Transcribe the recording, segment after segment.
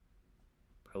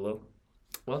Hello.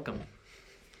 Welcome.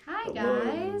 Hi Hello,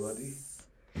 guys.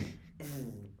 everybody.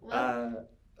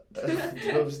 Do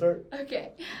you want to start?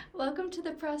 Okay. Welcome to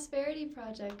the Prosperity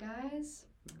Project, guys.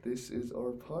 This is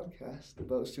our podcast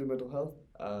about student mental health.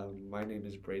 My name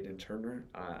is Braden Turner.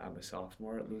 I'm a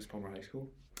sophomore at Lewis Palmer High School.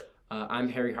 I'm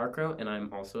Harry Harcrow, and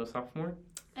I'm also a sophomore.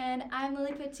 And I'm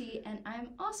Lily Petit, and I'm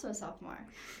also a sophomore.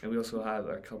 And we also have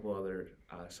a couple other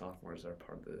sophomores that are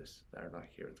part of this that are not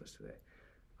here with us today.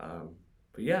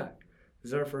 But yeah,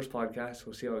 this is our first podcast.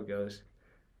 We'll see how it goes.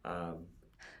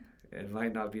 It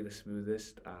might not be the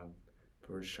smoothest, but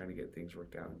we're just trying to get things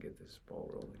worked out and get this ball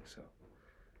rolling. So,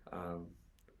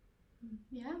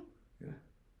 Yeah.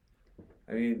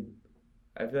 I mean,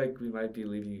 I feel like we might be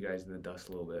leaving you guys in the dust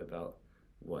a little bit about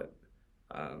what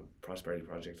Prosperity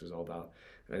Project is all about.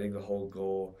 And I think the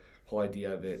whole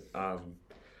idea of it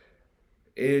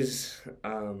is,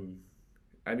 in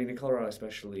Colorado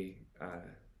especially,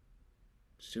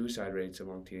 suicide rates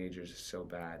among teenagers is so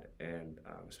bad, and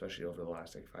especially over the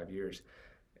last 5 years.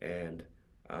 And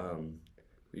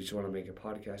we just want to make a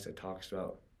podcast that talks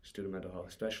about student mental health,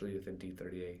 especially within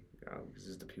D38, because this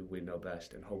is the people we know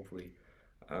best, and hopefully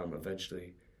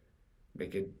eventually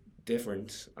make a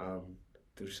difference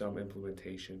through some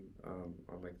implementation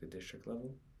on the district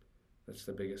level. That's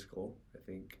the biggest goal, I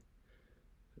think.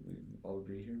 We all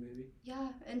agree here, maybe? Yeah,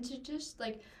 and to just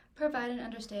provide an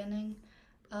understanding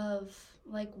of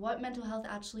what mental health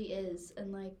actually is,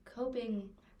 and coping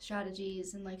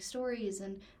strategies and stories,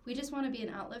 and we just want to be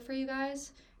an outlet for you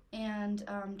guys, and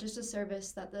just a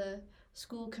service that the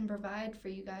school can provide for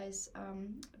you guys,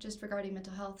 just regarding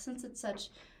mental health, since it's such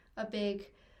a big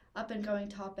up and going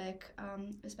topic,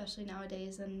 especially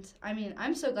nowadays. And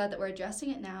I'm so glad that we're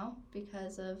addressing it now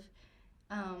because of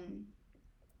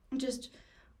just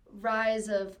rise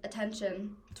of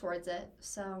attention towards it.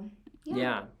 So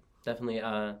Yeah, definitely.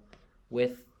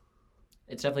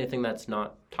 It's definitely a thing that's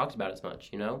not talked about as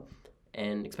much,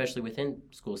 and especially within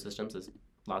school systems, as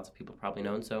lots of people probably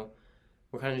know. And so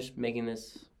we're kind of just making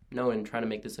this known and trying to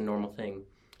make this a normal thing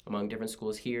among different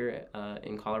schools here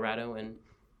in Colorado and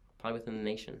probably within the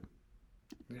nation.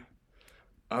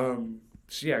 So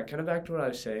yeah, kind of back to what I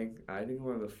was saying. I think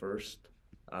one of the first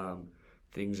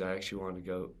things I actually wanted to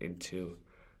go into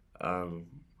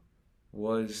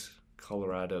was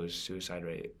Colorado's suicide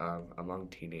rate among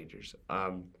teenagers.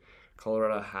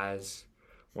 Colorado has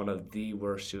one of the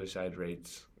worst suicide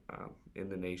rates in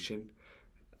the nation,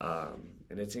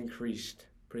 and it's increased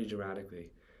pretty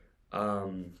dramatically.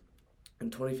 In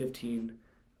 2015,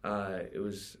 it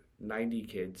was 90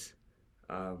 kids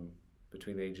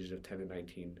between the ages of 10 and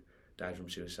 19 died from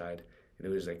suicide, and it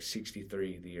was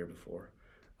 63 the year before.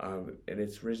 And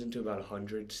it's risen to about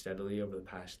 100 steadily over the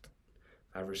past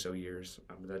 5 or so years.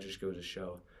 That just goes to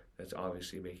show that's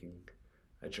obviously making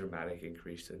a dramatic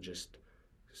increase in just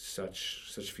such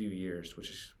few years,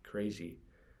 which is crazy.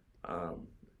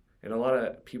 And a lot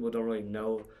of people don't really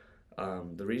know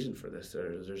the reason for this.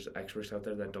 There's experts out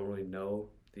there that don't really know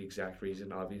the exact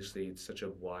reason. Obviously, it's such a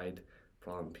wide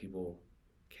problem. People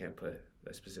can't put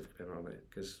a specific pin on it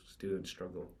because students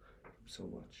struggle so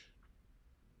much.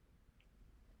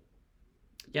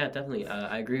 Yeah, definitely.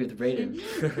 I agree with Braden.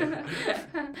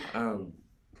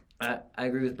 I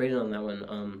agree with Braden on that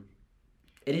one.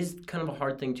 It is kind of a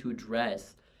hard thing to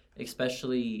address,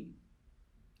 especially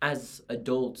as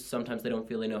adults. Sometimes they don't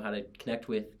feel they know how to connect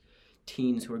with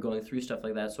teens who are going through stuff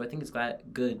like that. So I think it's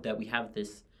good that we have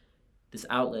this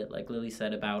outlet, like Lily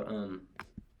said, about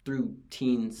through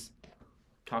teens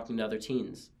talking to other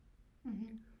teens.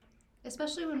 Mm-hmm.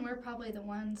 Especially when we're probably the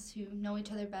ones who know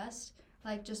each other best,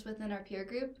 just within our peer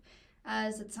group,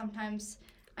 as it's sometimes,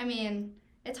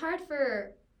 it's hard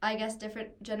for, I guess,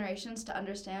 different generations to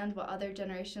understand what other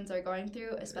generations are going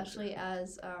through, especially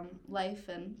as life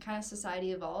and kind of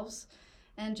society evolves,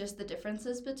 and just the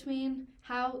differences between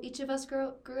how each of us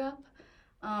grew up.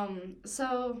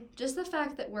 So just the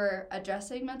fact that we're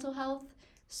addressing mental health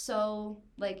so,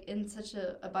 in such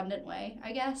an abundant way,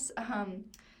 I guess,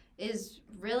 is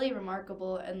really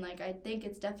remarkable, and I think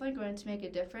it's definitely going to make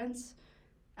a difference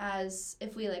as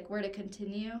if we were to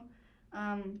continue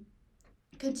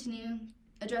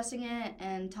addressing it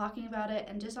and talking about it,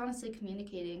 and just honestly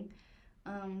communicating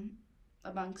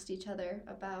amongst each other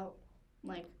about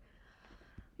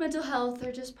mental health,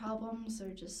 or just problems,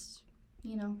 or just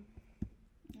yeah.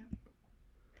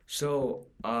 So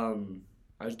I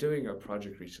was doing a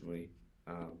project recently.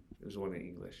 It was one in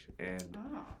English, and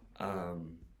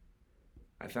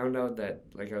I found out that,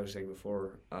 like I was saying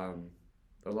before,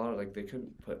 a lot of they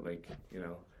couldn't put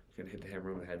couldn't hit the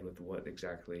hammer on the head with what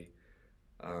exactly,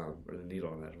 or the needle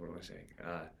on the head. What am I saying?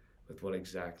 With what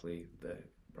exactly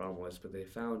problem was, but they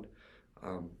found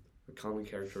a common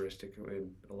characteristic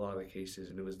in a lot of the cases,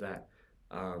 and it was that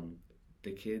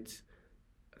the kids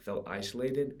felt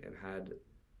isolated and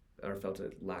felt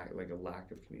a lack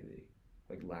of community,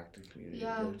 lacked a community to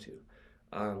go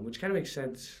to, which kind of makes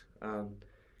sense,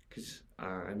 because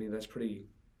I mean that's pretty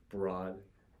broad.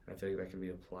 I feel like that can be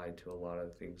applied to a lot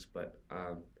of things, but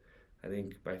I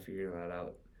think by figuring that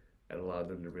out, it allowed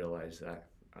them to realize that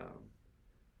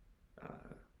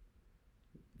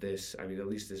at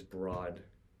least this broad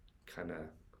kind of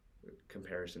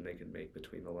comparison they could make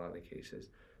between a lot of the cases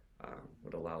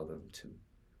would allow them to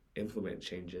implement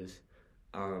changes.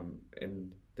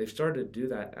 And they've started to do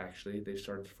that, actually. They've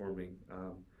started forming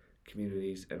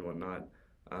communities and whatnot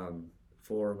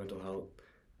for mental health.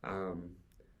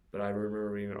 But I remember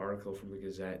reading an article from the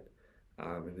Gazette,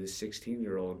 and this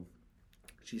 16-year-old,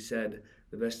 she said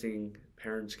the best thing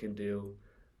parents can do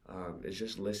is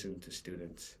just listen to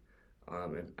students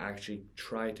and actually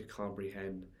try to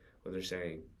comprehend what they're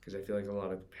saying. Because I feel like a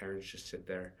lot of parents just sit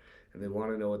there and they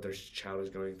want to know what their child is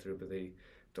going through, but they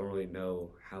don't really know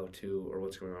how to or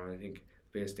what's going on. I think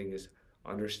the biggest thing is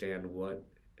understand what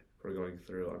we're going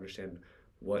through, understand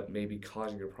what may be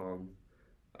causing a problem,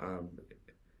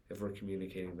 if we're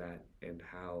communicating that, and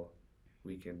how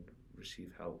we can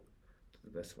receive help to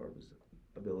the best of our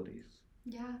abilities.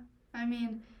 Yeah, I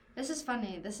mean, this is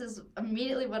funny. This is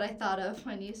immediately what I thought of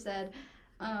when you said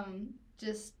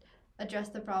just address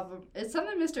the problem. It's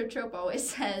something Mr. Trope always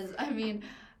says. I mean,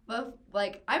 but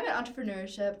I'm in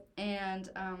entrepreneurship, and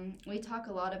we talk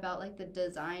a lot about the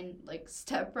design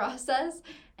step process,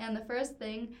 and the first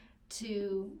thing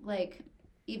to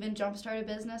even jumpstart a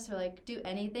business or do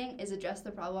anything is address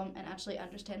the problem and actually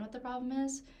understand what the problem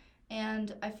is.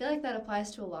 And I feel like that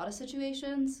applies to a lot of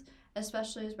situations,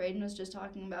 especially as Braden was just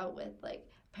talking about with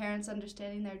parents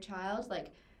understanding their child.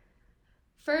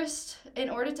 First, in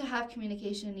order to have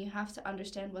communication, you have to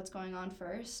understand what's going on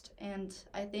first, and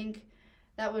I think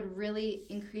that would really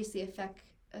increase the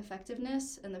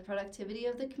effectiveness and the productivity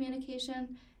of the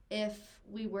communication if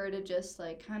we were to just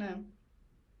kind of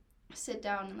sit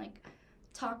down and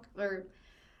talk, or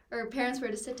parents were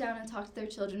to sit down and talk to their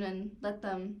children and let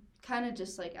them kind of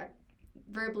just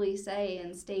verbally say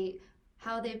and state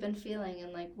how they've been feeling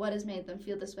and what has made them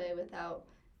feel this way without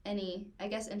any, I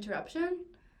guess, interruption,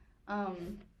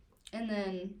 and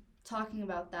then talking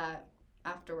about that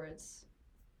afterwards.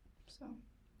 So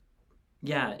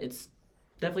yeah, it's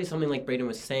definitely something like Braden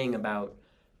was saying about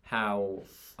how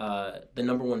the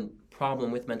number one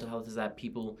problem with mental health is that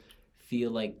people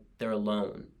feel like they're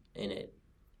alone in it.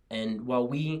 And while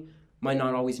we might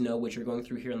not always know what you're going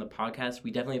through here on the podcast,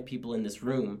 we definitely have people in this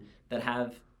room that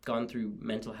have gone through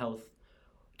mental health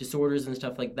disorders and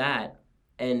stuff like that.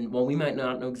 And while we might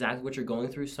not know exactly what you're going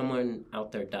through, someone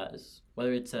out there does.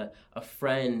 Whether it's a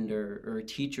friend or a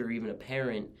teacher or even a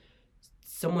parent,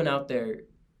 someone out there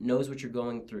knows what you're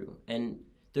going through. And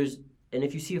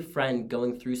if you see a friend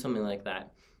going through something like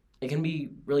that, it can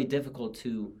be really difficult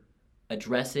to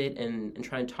address it and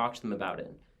try and talk to them about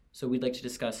it. So we'd like to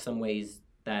discuss some ways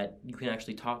that you can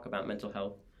actually talk about mental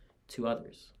health to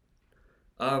others.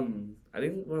 I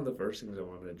think one of the first things I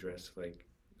wanted to address,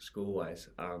 school-wise,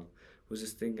 was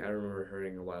this thing I remember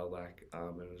hearing a while back,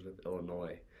 and it was with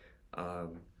Illinois,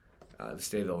 the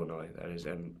state of Illinois, that is,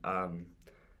 and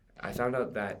I found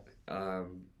out that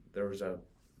there was a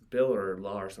bill or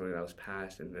law or something that was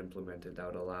passed and implemented that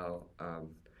would allow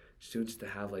students to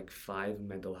have 5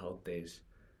 mental health days,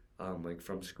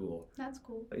 from school. That's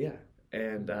cool. Yeah,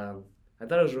 and I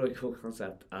thought it was a really cool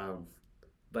concept.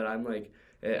 But I'm I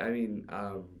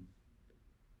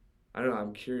don't know.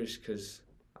 I'm curious because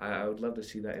I would love to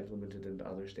see that implemented into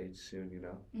other states soon.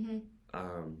 Mm-hmm.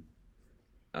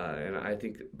 And I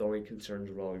think the only concerns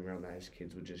revolving around that is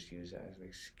kids would just use that as an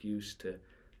excuse to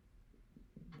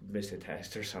miss a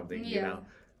test or something. Yeah.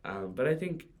 But I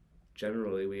think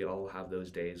generally we all have those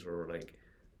days where we're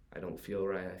I don't feel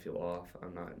right, I feel off,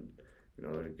 I'm not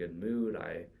in a good mood,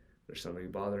 there's something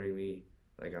bothering me,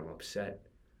 I'm upset.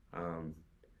 And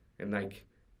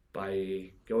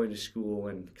by going to school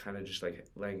and kind of just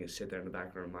letting it sit there in the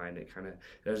back of our mind, it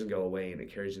doesn't go away and it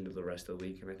carries into the rest of the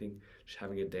week. And I think just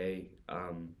having a day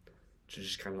to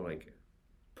just kind of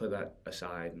put that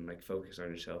aside and focus on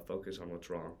yourself, focus on what's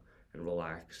wrong and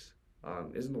relax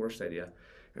isn't the worst idea.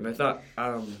 And I thought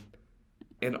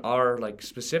in our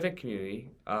specific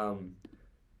community,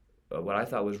 what I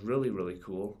thought was really, really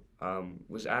cool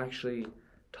was actually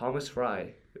Thomas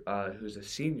Fry, who's a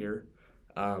senior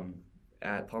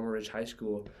at Palmer Ridge High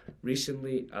School,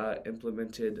 recently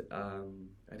implemented,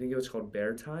 I think it was called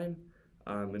Bear Time,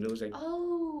 and it was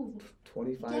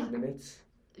 25 minutes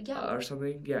or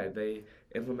something. Yeah, they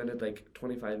implemented like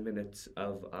 25 minutes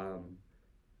of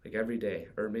like every day,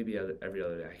 or maybe every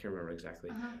other day. I can't remember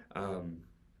exactly.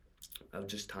 Of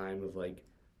just time of like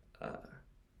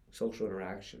social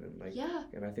interaction and like. Yeah.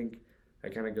 And I think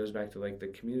that kind of goes back to like the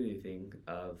community thing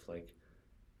of like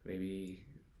maybe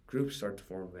groups start to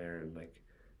form there, and like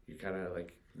you kind of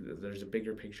like there's a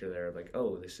bigger picture there of like,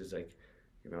 oh, this is like,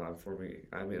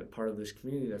 I'm a part of this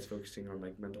community that's focusing on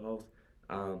like mental health,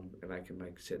 and I can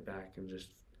like sit back and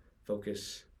just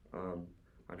focus on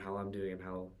how I'm doing and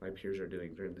how my peers are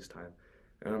doing during this time.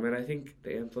 And I think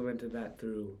they implemented that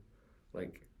through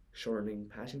like shortening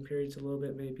passing periods a little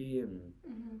bit maybe, and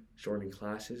shortening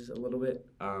classes a little bit.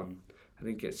 I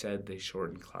think it said they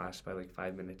shortened class by like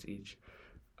 5 minutes each.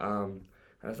 And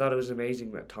I thought it was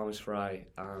amazing that Thomas Fry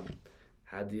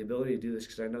had the ability to do this,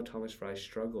 because I know Thomas Fry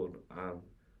struggled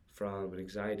from an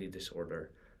anxiety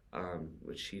disorder,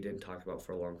 which he didn't talk about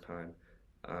for a long time.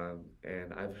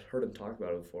 And I've heard him talk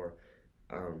about it before.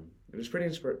 It was pretty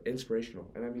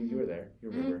inspirational. And I mean, you were there, you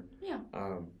remember. Yeah.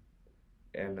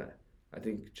 And I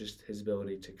think just his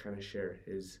ability to kind of share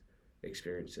his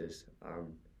experiences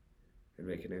and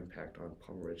make an impact on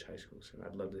Palmer Ridge High Schools. And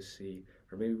I'd love to see,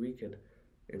 or maybe we could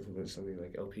implement something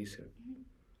like LP soon.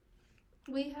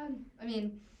 We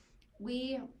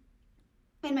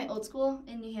in my old school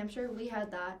in New Hampshire, we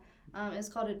had that. It was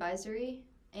called advisory,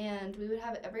 and we would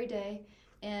have it every day,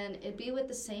 and it'd be with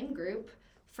the same group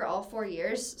for all 4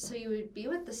 years. So you would be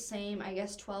with the same, I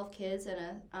guess, 12 kids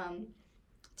and a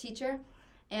teacher,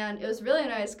 and it was really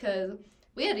nice because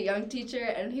we had a young teacher,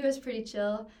 and he was pretty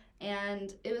chill,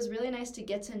 and it was really nice to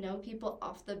get to know people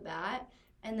off the bat,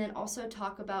 and then also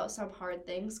talk about some hard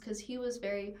things, because he was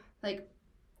very, like,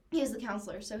 he's the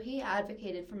counselor, so he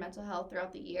advocated for mental health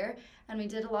throughout the year, and we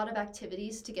did a lot of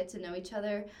activities to get to know each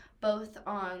other, both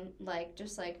on, like,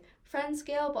 just, like, friend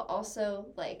scale, but also,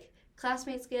 like,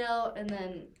 classmate scale, and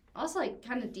then also, like,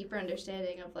 kind of deeper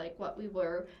understanding of, like, what we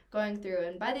were going through.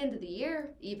 And by the end of the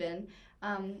year, even,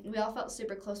 we all felt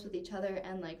super close with each other,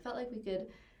 and, like, felt like we could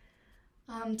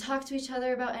talk to each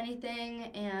other about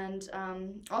anything, and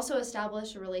also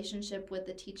establish a relationship with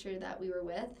the teacher that we were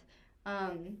with.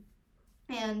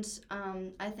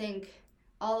 I think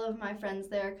all of my friends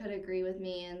there could agree with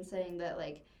me in saying that,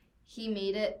 like, he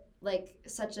made it, like,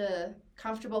 such a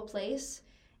comfortable place,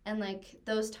 and, like,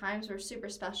 those times were super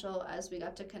special as we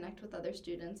got to connect with other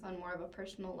students on more of a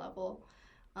personal level,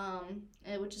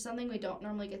 which is something we don't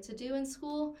normally get to do in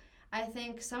school. I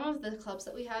think some of the clubs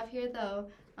that we have here, though,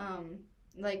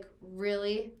 like,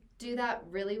 really do that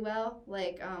really well.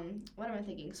 Like, what am I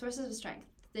thinking? Sources of Strength.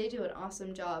 They do an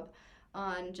awesome job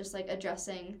on just, like,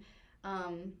 addressing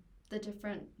the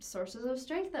different sources of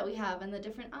strength that we have and the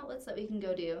different outlets that we can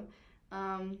go do.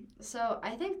 So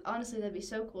I think, honestly, that'd be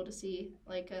so cool to see,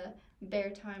 like, a bear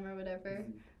time or whatever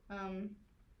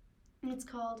it's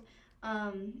called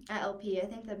at LP. I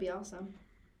think that'd be awesome.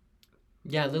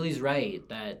 Yeah, Lily's right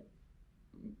that,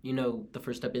 you know, the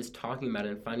first step is talking about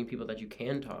it and finding people that you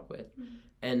can talk with.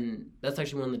 And that's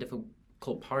actually one of the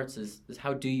difficult parts is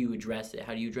how do you address it?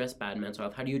 How do you address bad mental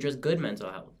health? How do you address good mental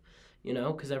health? You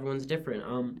know, because everyone's different.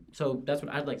 So that's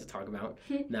what I'd like to talk about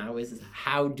now is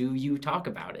how do you talk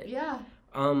about it? Yeah.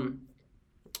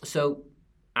 So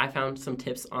I found some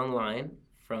tips online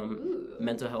from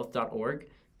mentalhealth.org.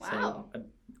 Wow. So, an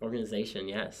organization,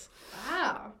 yes.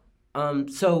 Wow.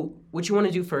 So what you want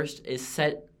to do first is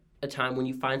set a time when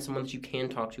you find someone that you can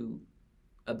talk to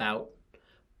about,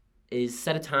 is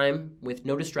set a time with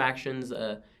no distractions,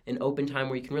 an open time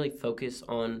where you can really focus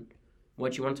on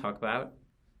what you want to talk about.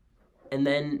 And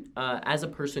then as a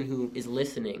person who is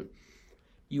listening,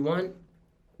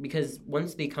 because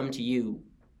once they come to you,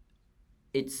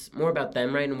 it's more about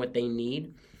them, right, and what they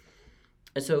need.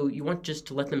 And so you want just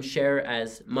to let them share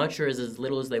as much or as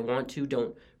little as they want to.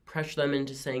 Don't pressure them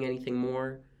into saying anything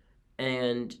more.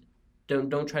 And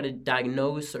don't try to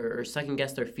diagnose or second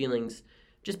guess their feelings.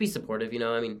 Just be supportive, you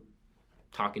know. I mean,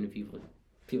 talking to people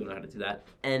know how to do that.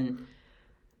 And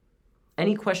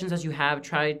any questions that you have,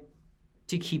 try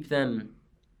to keep them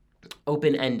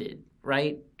open-ended,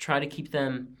 right? Try to keep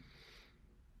them,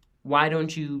 why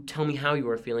don't you tell me how you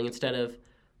are feeling, instead of,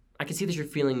 I can see that you're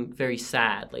feeling very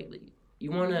sad lately.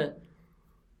 You want to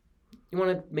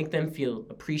make them feel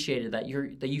appreciated, that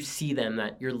you see them,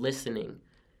 that you're listening.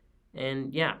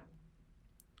 And yeah.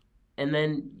 And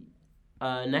then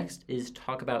next is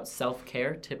talk about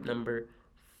self-care, tip number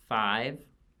 5.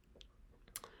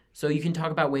 So you can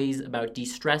talk about ways about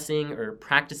de-stressing or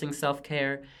practicing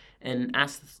self-care, and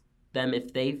ask them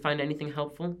if they find anything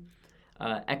helpful.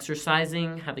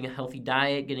 Exercising, having a healthy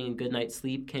diet, getting a good night's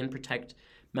sleep can protect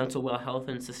mental well health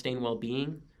and sustain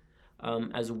well-being,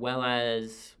 as well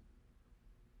as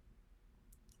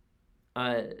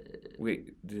Uh,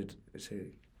 Wait, did it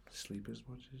say sleep as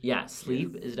much as? yeah,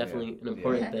 sleep is definitely an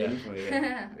important thing. Definitely,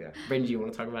 yeah. Brandon, do you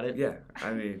want to talk about it? Yeah,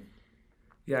 I mean,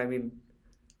 I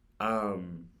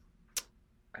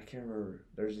can't remember.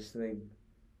 There's this thing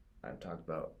I've talked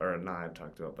about, or not I've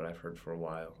talked about, but I've heard for a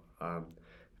while. And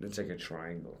it's like a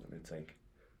triangle, and it's like,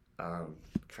 kind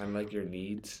of like your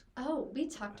needs. Oh, we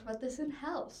talked about this in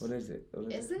health. What is it?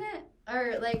 Isn't it?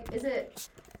 Or like, isn't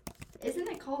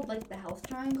it called like the health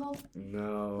triangle?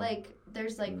 No. Like,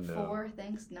 there's like No. 4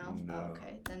 things? No? No. Oh,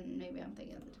 okay, then maybe I'm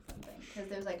thinking of a different thing. Because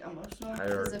there's like emotional,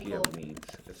 Hierarchy physical. of needs.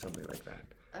 It's something like that.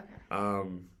 Okay.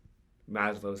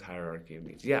 Maslow's hierarchy of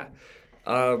needs. Yeah.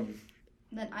 Then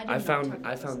I found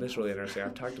this really interesting.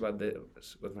 I've talked about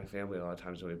this with my family a lot of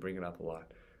times, and we bring it up a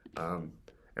lot.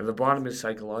 And the bottom is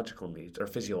psychological needs, or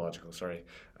physiological, sorry.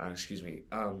 Excuse me.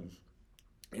 And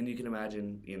you can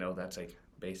imagine, that's like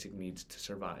basic needs to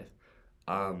survive.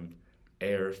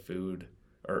 Air, food,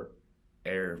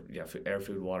 air,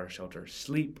 food, water, shelter,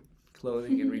 sleep,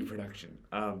 clothing, and reproduction.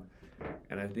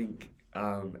 And I think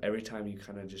every time you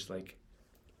kind of just like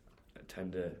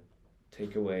tend to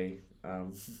take away, I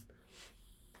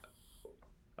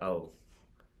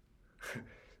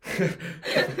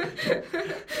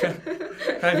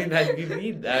mean, you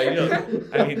need that.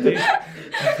 I mean, do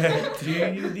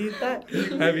you need that?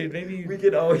 I mean, maybe We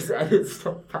could always edit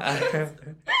stuff.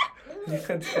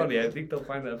 That's funny. I think they'll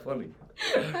find that funny.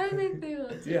 I think they will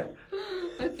too. Yeah.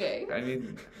 Okay. I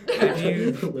mean,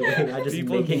 if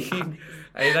people making need.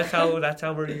 I mean, that's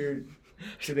how we're here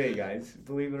today, guys.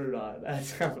 Believe it or not,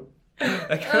 that's how.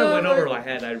 That kind of went over my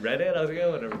head. I read it. I was like,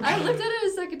 oh, whatever. I looked at it a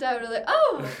second time and I was like,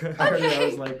 oh, okay. I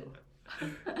was like,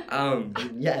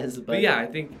 yes, but yeah, I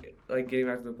think like getting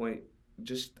back to the point,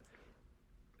 just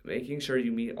making sure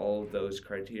you meet all of those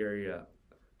criteria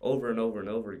over and over and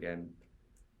over again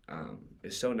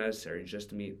is so necessary just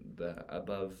to meet the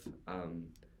above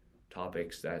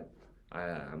topics that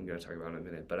I'm going to talk about in a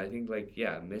minute. But I think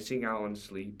missing out on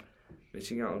sleep,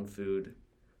 missing out on food,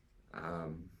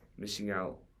 missing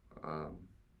out on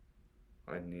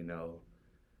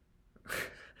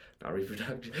not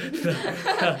reproduction.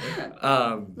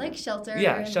 Like shelter.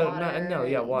 Yeah, and water.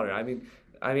 water. Water. I mean,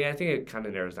 I think it kind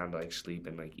of narrows down to like sleep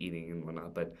and like eating and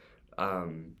whatnot. But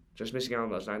just missing out on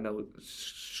those. I know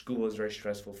school is very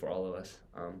stressful for all of us.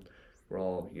 We're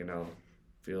all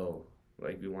feel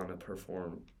like we want to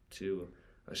perform to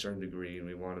a certain degree, and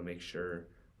we want to make sure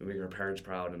we make our parents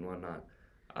proud and whatnot.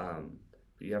 But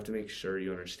you have to make sure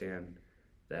you understand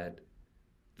that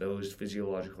those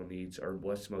physiological needs are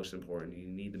what's most important. You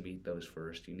need to meet those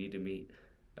first. You need to meet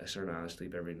a certain amount of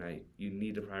sleep every night. You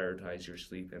need to prioritize your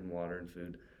sleep and water and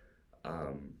food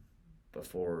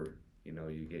before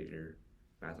you get your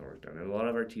math work done. And a lot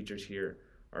of our teachers here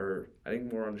are, I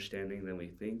think, more understanding than we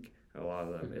think. A lot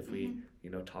of them, if we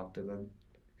talk to them,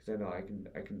 because I know I can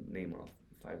name off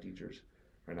 5 teachers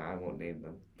right now. I won't name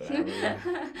them, but I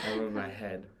have them in my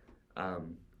head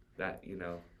that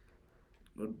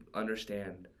would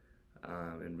understand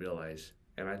and realize.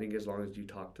 And I think as long as you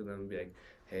talk to them and be like,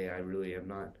 hey, I really am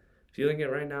not feeling it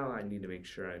right now, I need to make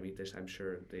sure I meet this, I'm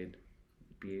sure they'd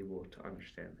be able to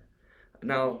understand that.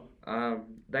 Now,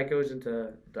 that goes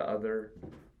into the other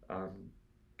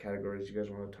categories. You guys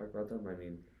want to talk about them? I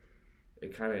mean, you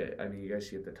guys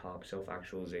see at the top,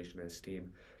 self-actualization and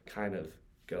esteem kind of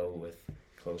go with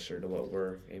closer to what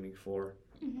we're aiming for.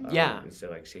 Mm-hmm. Yeah. Instead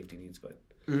of like safety needs, but.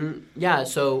 Mm-hmm. Yeah,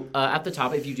 so at the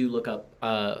top, if you do look up,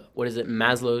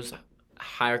 Maslow's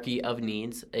hierarchy of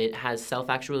needs, it has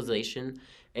self-actualization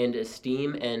and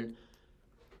esteem, and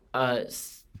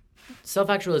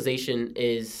self-actualization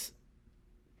is,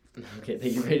 okay,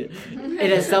 thank you.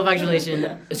 It has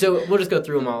self-actualization, so we'll just go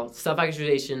through them all.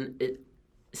 Self-actualization,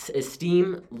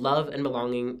 esteem, love and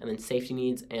belonging, and then safety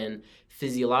needs and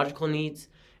physiological needs.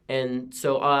 And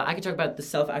so I could talk about the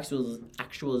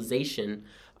self-actualization,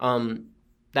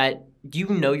 that you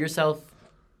know yourself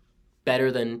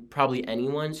better than probably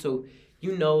anyone. So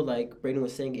like Brayden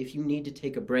was saying, if you need to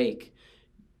take a break,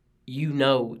 you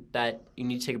know that you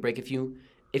need to take a break. If you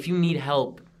need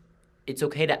help, it's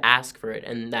okay to ask for it,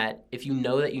 and that if you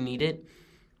know that you need it,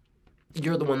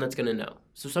 you're the one that's going to know.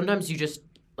 So sometimes you just,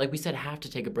 like we said, have to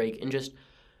take a break and just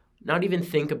not even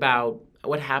think about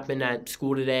what happened at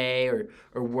school today or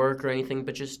work or anything,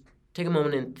 but just take a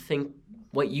moment and think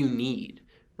what you need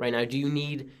right now. Do you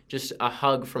need just a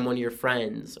hug from one of your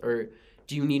friends, or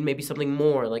do you need maybe something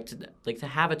more, like to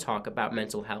have a talk about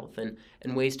mental health and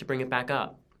ways to bring it back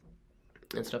up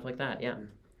and stuff like that? Yeah.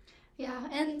 Yeah,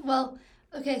 and well,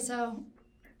 okay, so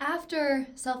after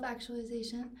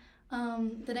self-actualization,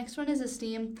 the next one is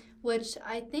esteem, which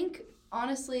I think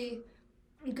honestly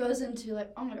goes into like,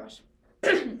 oh my gosh,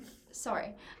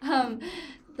 sorry.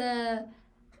 The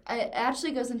it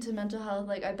actually goes into mental health.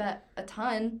 Like I bet a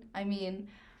ton. I mean,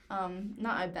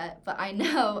 not I bet, but I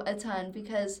know a ton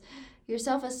because your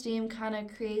self-esteem kind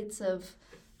of creates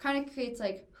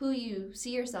like who you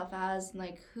see yourself as and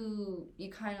like who you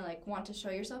kind of like want to show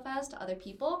yourself as to other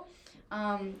people.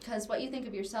 Because what you think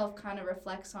of yourself kind of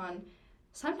reflects on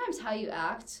sometimes how you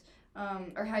act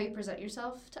or how you present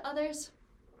yourself to others.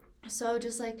 So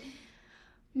just like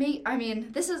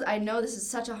I know this is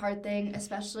such a hard thing,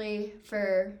 especially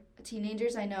for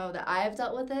teenagers. I know that I have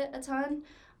dealt with it a ton.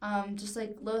 Just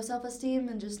like low self-esteem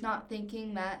and just not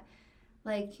thinking that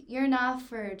like you're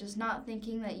enough, or just not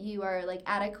thinking that you are like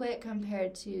adequate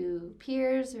compared to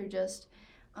peers, or just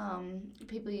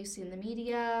people you see in the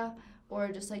media, or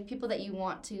just like people that you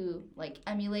want to like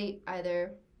emulate,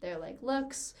 either their like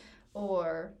looks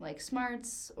or like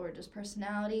smarts or just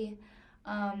personality.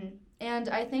 And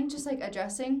I think just like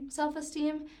addressing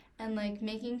self-esteem and like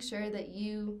making sure that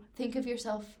you think of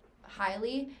yourself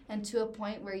highly and to a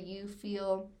point where you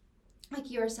feel like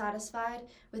you're satisfied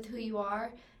with who you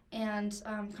are and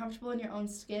comfortable in your own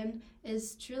skin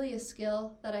is truly a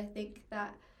skill that I think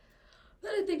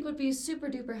would be super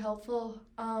duper helpful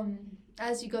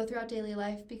as you go throughout daily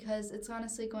life, because it's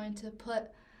honestly going to put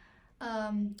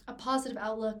a positive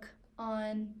outlook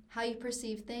on how you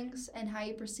perceive things and how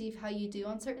you perceive how you do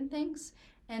on certain things,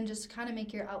 and just kind of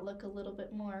make your outlook a little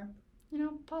bit more,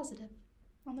 positive,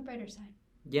 on the brighter side.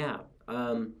 Yeah.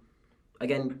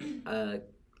 Again,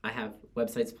 I have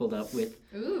websites pulled up with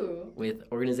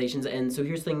organizations, and so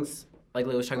here's things like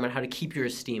Leigh was talking about, how to keep your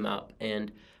esteem up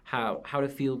and how to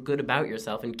feel good about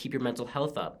yourself and keep your mental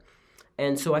health up.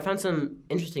 And so I found some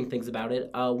interesting things about it.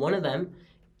 One of them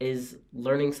is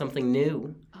learning something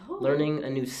new. Learning a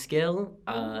new skill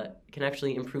can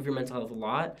actually improve your mental health a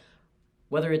lot.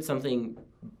 Whether it's something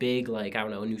big like, I don't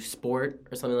know, a new sport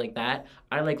or something like that,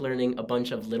 I like learning a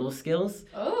bunch of little skills.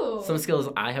 Some skills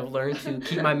I have learned to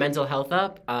keep my mental health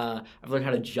up. I've learned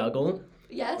how to juggle.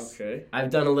 Yes. Okay. I've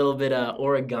done a little bit of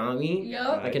origami. Yep.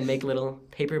 Nice. I can make little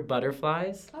paper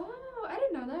butterflies. Oh, I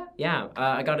didn't know that. Yeah,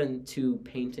 I got into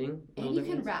painting. And you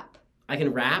can rap. I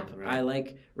can rap. Right. I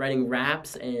like writing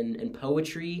raps and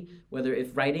poetry. Whether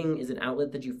if writing is an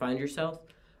outlet that you find yourself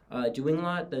doing a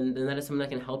lot, then that is something that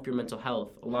can help your mental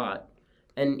health a lot.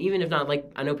 And even if not, like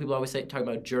I know people always talk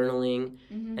about journaling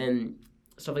and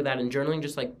stuff like that. And journaling,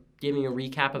 just like giving a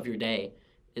recap of your day,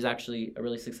 is actually a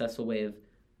really successful way of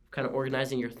kind of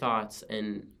organizing your thoughts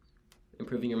and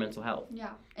improving your mental health.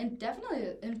 Yeah, and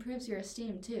definitely improves your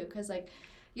esteem too, because like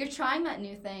you're trying that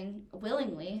new thing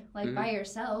willingly, like by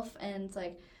yourself, and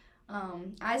like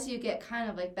as you get kind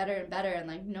of like better and better and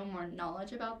like know more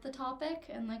knowledge about the topic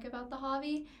and like about the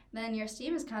hobby, then your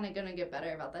esteem is kind of going to get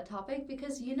better about that topic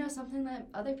because you know something that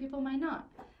other people might not,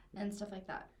 and stuff like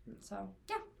that. So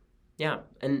yeah. Yeah,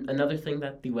 and another thing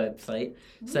that the website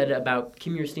said about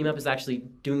keeping your esteem up is actually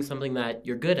doing something that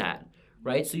you're good at,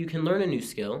 right? So you can learn a new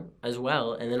skill as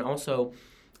well, and then also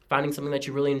finding something that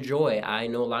you really enjoy. I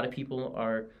know a lot of people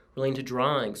are really into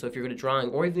drawing, so if you're good at drawing,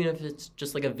 or even if it's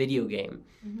just like a video game,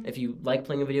 if you like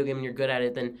playing a video game and you're good at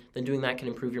it, then doing that can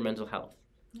improve your mental health.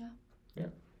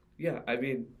 Yeah, I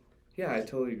mean, I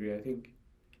totally agree. I think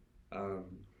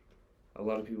a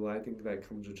lot of people, I think that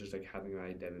comes with just like having an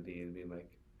identity and being like,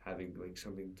 having like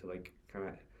something to like kind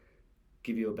of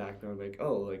give you a background, like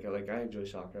I enjoy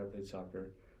soccer. I played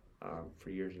soccer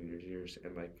for years and years,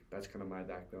 and like that's kind of my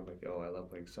background. Like I love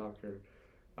playing soccer,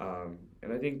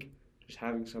 and I think just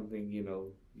having something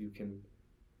you can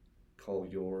call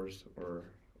yours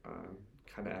or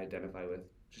kind of identify with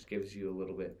just gives you a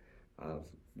little bit of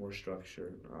more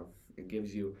structure. It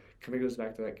gives you kind of goes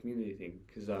back to that community thing,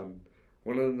 because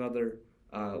one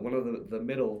of the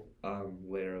middle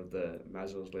layer of the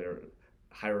Maslow's layer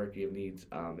hierarchy of needs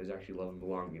is actually love and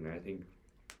belonging. And I think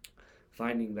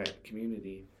finding that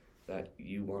community that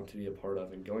you want to be a part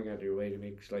of and going out of your way to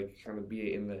make like kind of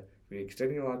be in the community. Because I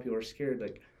think a lot of people are scared,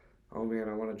 like, oh man,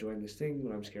 I want to join this thing,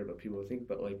 but I'm scared what people think.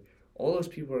 But like all those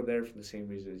people are there for the same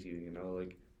reason as you.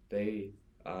 Like they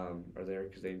are there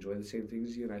because they enjoy the same things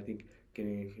as you. And I think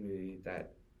getting a community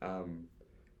that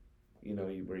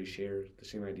where you share the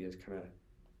same ideas kind of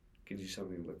gives you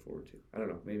something to look forward to. I don't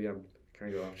know. Maybe I'm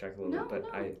kind of going off track a little bit, but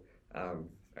no.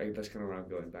 I that's kind of where I'm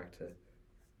going back to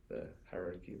the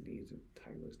hierarchy of needs and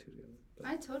tying those two together. But,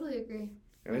 I totally agree.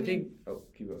 And I think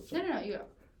keep going. Sorry. No, you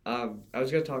go. I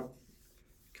was gonna talk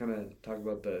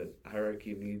about the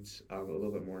hierarchy of needs a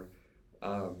little bit more.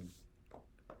 I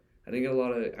think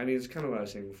it's kind of what I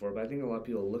was saying before, but I think a lot of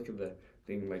people look at the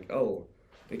thing like, oh,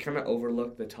 they kind of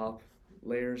overlook the top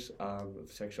layers of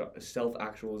sexual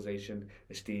self-actualization,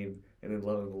 esteem, and then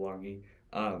love and belonging.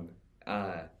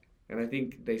 And I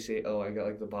think they say, oh, I got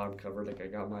like the bottom covered, like I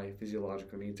got my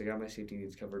physiological needs, I got my safety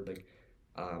needs covered, like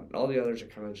all the others are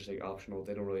kind of just like optional.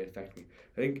 They don't really affect me.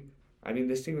 I mean,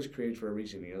 this thing was created for a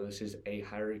reason. This is a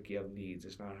hierarchy of needs.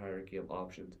 It's not a hierarchy of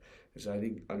options. And so I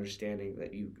think understanding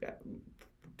that you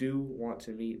do want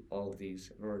to meet all of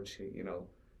these in order to,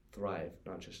 thrive,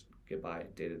 not just get by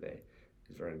day to day,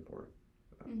 is very important.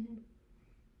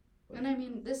 And I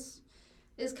mean, this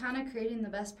is kind of creating the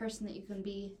best person that you can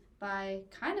be by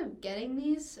kind of getting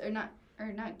these, or not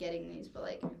getting these, but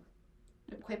like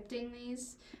equipping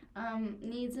these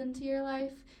needs into your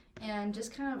life, and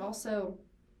just kind of also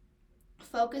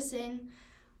focusing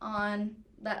on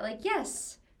that, like,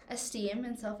 yes, esteem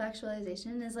and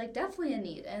self-actualization is like definitely a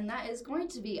need, and that is going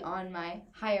to be on my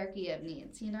hierarchy of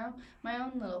needs, my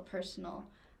own little personal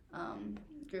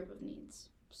group of needs.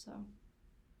 So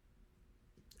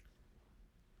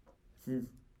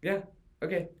yeah,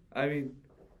 okay, I mean,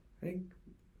 I think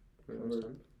a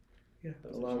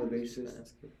lot of the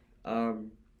bases.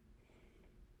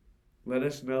 Let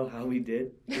us know how we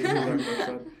did. This is our first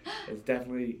one. It's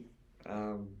definitely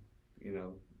work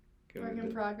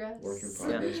in progress. Work in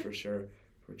progress for sure.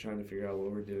 We're trying to figure out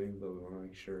what we're doing, but we want to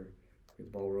make sure we get the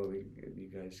ball rolling and you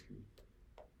guys can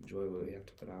enjoy what we have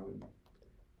to put out, and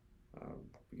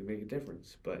we can make a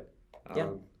difference. But I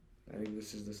think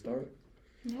this is the start.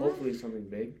 Yeah. Hopefully something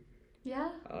big.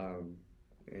 Yeah. I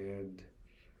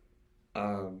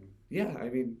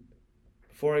mean,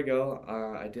 before I go,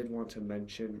 I did want to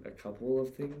mention a couple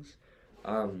of things.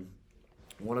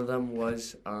 One of them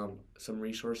was some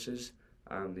resources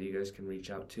that you guys can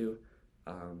reach out to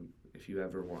if you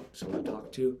ever want someone to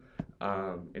talk to.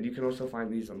 And you can also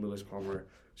find these on Lewis Palmer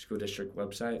School District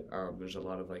website. There's a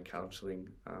lot of like counseling,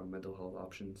 mental health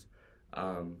options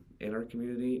in our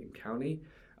community and county.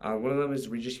 One of them is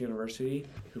Regis University,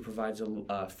 who provides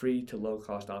a free to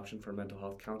low-cost option for mental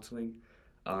health counseling.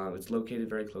 It's located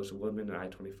very close to Woodman and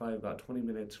I-25, about 20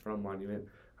 minutes from Monument,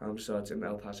 so it's in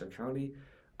El Paso County.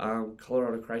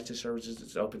 Colorado Crisis Services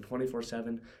is open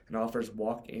 24/7 and offers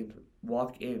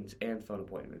walk-ins and phone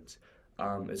appointments.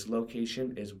 Its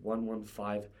location is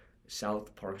 115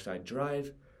 South Parkside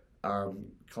Drive.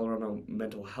 Colorado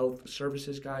Mental Health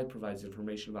Services Guide provides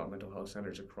information about mental health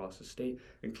centers across the state,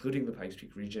 including the Pikes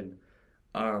Peak region.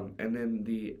 And then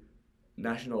the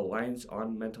National Alliance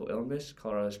on Mental Illness,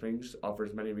 Colorado Springs,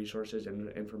 offers many resources and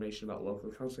information about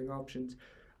local counseling options.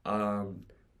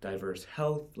 Diverse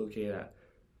Health, located at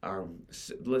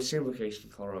the same location,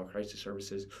 Colorado Crisis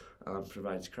Services,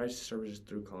 provides crisis services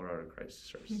through Colorado Crisis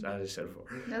Services, as I said before.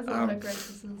 That's a lot of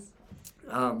crises.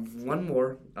 One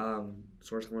more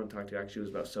source I want to talk to actually was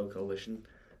about So Coalition.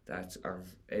 That's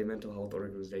a mental health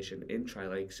organization in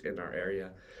Tri-Lakes in our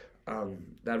area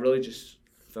that really just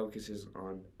focuses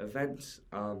on events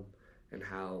and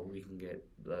how we can get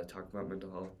talk about mental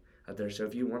health out there. So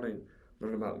if you want to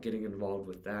learn about getting involved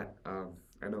with that,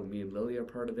 I know me and Lily are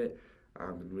part of it,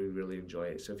 and we really enjoy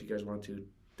it. So if you guys want to,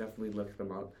 definitely look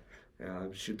them up,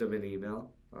 shoot them an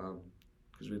email,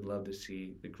 because we'd love to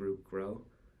see the group grow.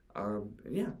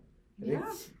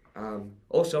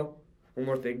 Also, one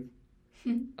more thing.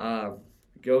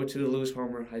 Go to the Lewis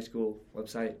Palmer High School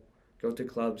website, go to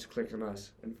clubs, click on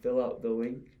us, and fill out the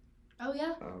link. Oh,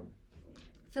 yeah.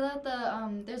 Fill out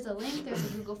the, there's a link, there's a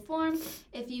Google form.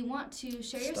 If you want to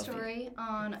share your story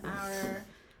on our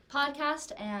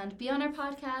podcast and be on our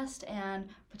podcast and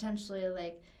potentially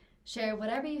like share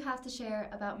whatever you have to share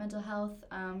about mental health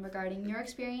regarding your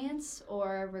experience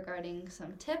or regarding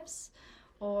some tips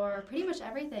or pretty much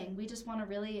everything. We just want to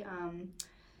really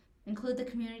include the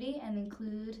community and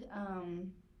include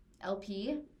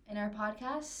LP in our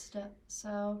podcast.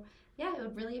 So yeah, we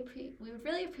would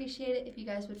really appreciate it if you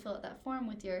guys would fill out that form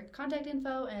with your contact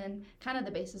info and kind of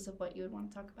the basis of what you would want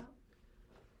to talk about.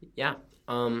 Yeah.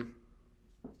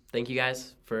 Thank you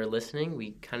guys for listening.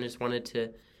 We kind of just wanted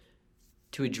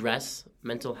to address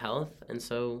mental health, and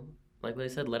so, like I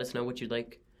said, let us know what you'd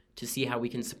like to see, how we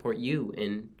can support you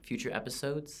in future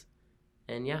episodes.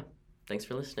 And yeah, thanks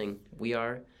for listening. We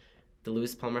are the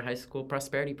Lewis Palmer High School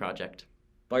Prosperity Project.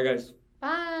 Bye, guys.